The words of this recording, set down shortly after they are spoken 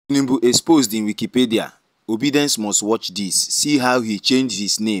Tinubu exposed in Wikipedia. Obidients must watch this. See how he changed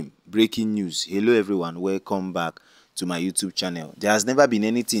his name. Breaking news. Hello everyone, welcome back to my YouTube channel. There has never been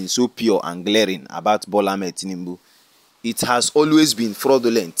anything so pure and glaring about Bola Ahmed Tinubu. It has always been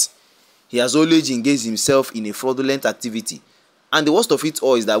fraudulent. He has always engaged himself in a fraudulent activity. And the worst of it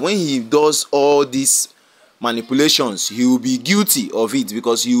all is that when he does all these manipulations, he will be guilty of it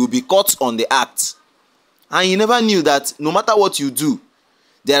because he will be caught on the act. And he never knew that no matter what you do,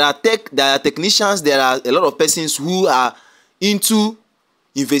 there are technicians, there are a lot of persons who are into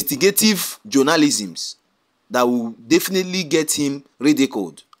investigative journalism that will definitely get him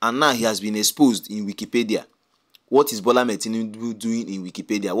ridiculed. And now he has been exposed in Wikipedia. What is Bola Ahmed Tinubu doing in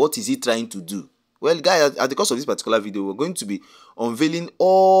Wikipedia? What is he trying to do? Well, guys, at the course of this particular video, we're going to be unveiling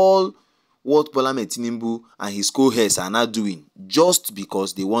all what Bola Ahmed Tinubu and his co-heirs are now doing just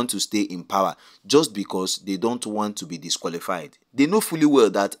because they want to stay in power, just because they don't want to be disqualified. They know fully well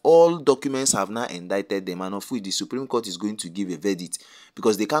that all documents have now indicted them, and of which the Supreme Court is going to give a verdict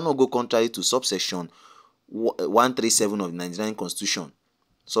because they cannot go contrary to subsection 137 of the Nigerian Constitution,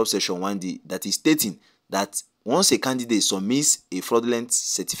 subsection 1D, that is stating that once a candidate submits a fraudulent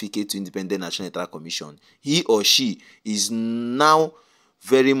certificate to Independent National Electoral Commission, he or she is now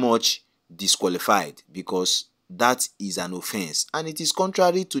very much disqualified because that is an offense and it is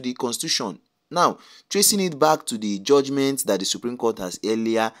contrary to the Constitution. Now, tracing it back to the judgment that the Supreme Court has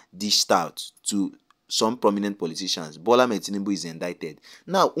earlier dished out to some prominent politicians, Bola Ahmed Tinubu is indicted.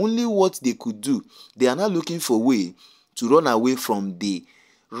 Now, only what they could do, they are now looking for a way to run away from the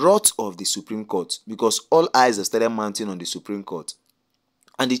wrath of the Supreme Court because all eyes are started mounting on the Supreme Court.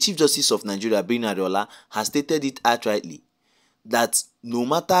 And the Chief Justice of Nigeria, Birnin Adeola, has stated it outrightly that no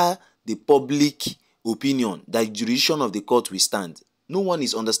matter the public opinion, that the jurisdiction of the court will stand. No one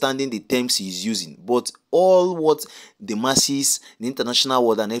is understanding the terms he is using, but all what the masses, the international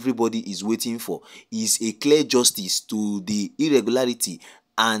world, and everybody is waiting for is a clear justice to the irregularity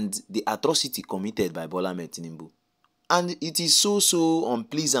and the atrocity committed by Bola Ahmed Tinubu. And it is so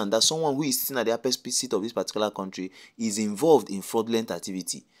unpleasant that someone who is sitting at the upper seat of this particular country is involved in fraudulent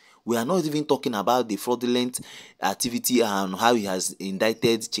activity. We are not even talking about the fraudulent activity and how he has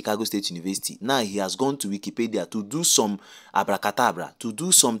indicted Chicago State University. Now he has gone to Wikipedia to do some abracadabra, to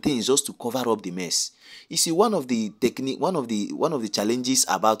do some things just to cover up the mess. You see, one of the challenges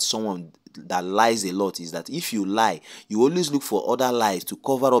about someone that lies a lot is that if you lie, you always look for other lies to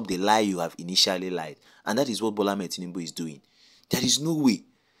cover up the lie you have initially lied. And that is what Bola Ahmed Tinubu is doing. There is no way.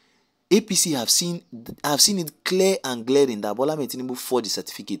 APC have seen it clear and glaring that Bola Ahmed Tinubu forged the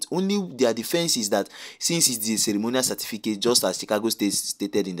certificate. Only their defense is that since it's the ceremonial certificate, just as Chicago State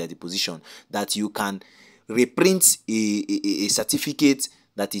stated in their deposition, that you can reprint a certificate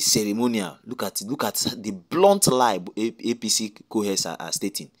that is ceremonial. Look at the blunt lie APC co-heirs are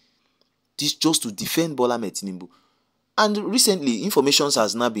stating. This just to defend Bola Ahmed Tinubu. And recently, information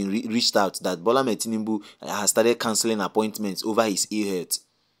has now been reached out that Bola Ahmed Tinubu has started cancelling appointments over his ill health.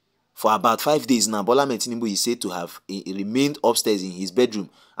 For about 5 days now, Bola Ahmed Tinubu is said to have remained upstairs in his bedroom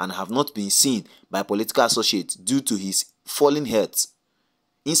and have not been seen by political associates due to his falling health.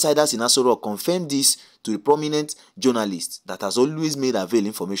 Insiders in Sh0cking confirmed this to the prominent journalist that has always made available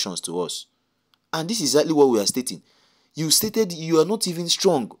information to us. And this is exactly what we are stating. You stated you are not even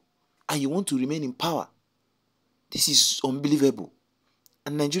strong and you want to remain in power. This is unbelievable.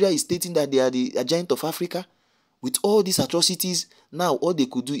 And Nigeria is stating that they are the giant of Africa. With all these atrocities, now all they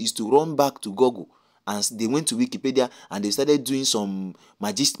could do is to run back to Google. And they went to Wikipedia and they started doing some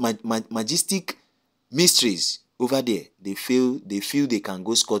majestic mysteries over there. They feel they can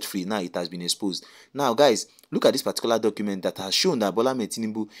go scot-free. Now it has been exposed. Now guys, look at this particular document that has shown that Bola Ahmed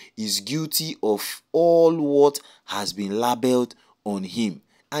Tinubu is guilty of all what has been labeled on him.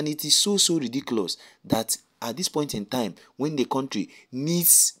 And it is so ridiculous that at this point in time, when the country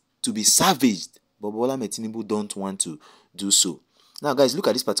needs to be savaged, but Bola Ahmed Tinubu don't want to do so. Now, guys, look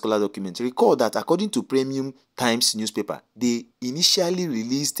at this particular document. Recall that according to Premium Times newspaper, they initially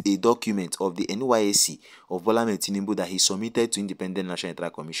released a document of the NYSC of Bola Ahmed Tinubu that he submitted to Independent National Electoral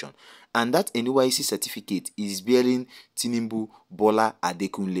Commission. And that NYSC certificate is bearing Tinubu Bola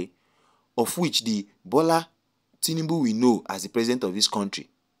Adekunle, of which the Bola Tinubu we know as the president of this country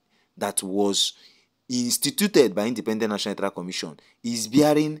that was instituted by Independent National Electoral Commission is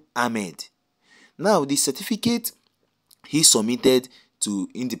bearing Ahmed. Now, the certificate he submitted to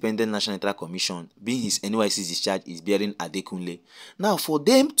Independent National Electoral Commission, being his NYSC discharge, is bearing Adekunle. Now, for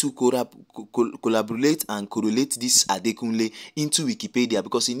them to collaborate and correlate this Adekunle into Wikipedia,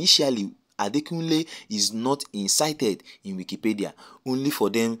 because initially Adekunle is not incited in Wikipedia, only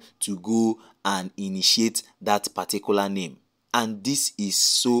for them to go and initiate that particular name. And this is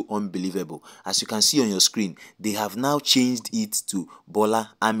so unbelievable. As you can see on your screen, they have now changed it to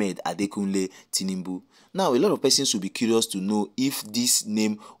Bola Ahmed Adekunle Tinubu. Now, a lot of persons will be curious to know if this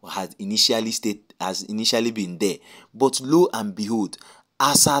name has initially been there. But lo and behold,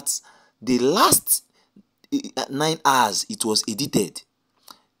 as at the last 9 hours it was edited,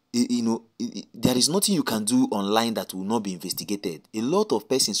 there is nothing you can do online that will not be investigated. A lot of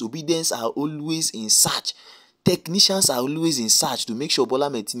persons, Obidients, are always in search. Technicians are always in search to make sure Bola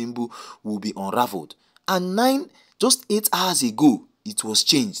Ahmed Tinubu will be unraveled. And just 8 hours ago, it was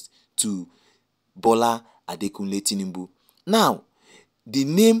changed to Bola Adekunle Tinubu. Now, the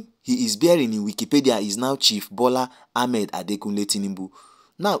name he is bearing in Wikipedia is now Chief Bola Ahmed Adekunle Tinubu.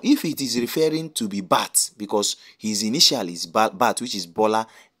 Now, if it is referring to be BAT, because his initial is BAT, which is Bola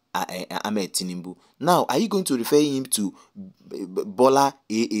Ahmed Tinubu. Now, are you going to refer him to Bola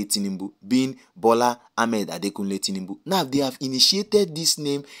AA Tinubu, being Bola Ahmed Adekunle Tinubu? Now, they have initiated this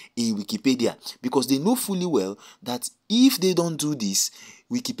name in Wikipedia because they know fully well that if they don't do this,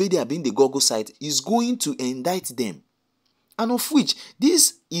 Wikipedia, being the Google site, is going to indict them. And of which,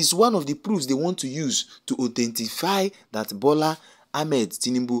 this is one of the proofs they want to use to authentify that Bola Ahmed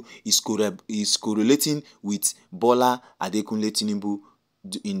Tinubu is correlating with Bola Adekunle Tinubu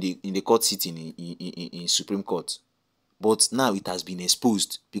in the court sitting in Supreme Court. But now it has been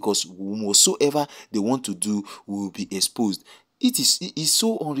exposed, because whatsoever they want to do will be exposed. It is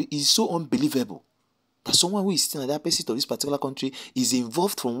so unbelievable that someone who is sitting at the opposite of this particular country is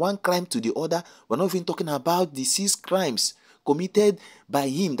involved from one crime to the other. We're not even talking about the 6 crimes committed by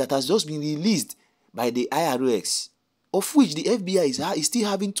him that has just been released by the IRS, of which the FBI is still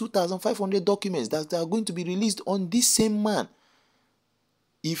having 2,500 documents that are going to be released on this same man.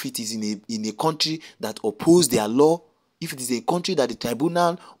 If it is in a country that opposes their law, if it is a country that the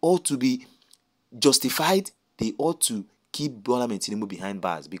tribunal ought to be justified, they ought to keep Bola Ahmed Tinubu behind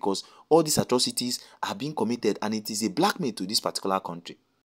bars, because all these atrocities are being committed and it is a blackmail to this particular country.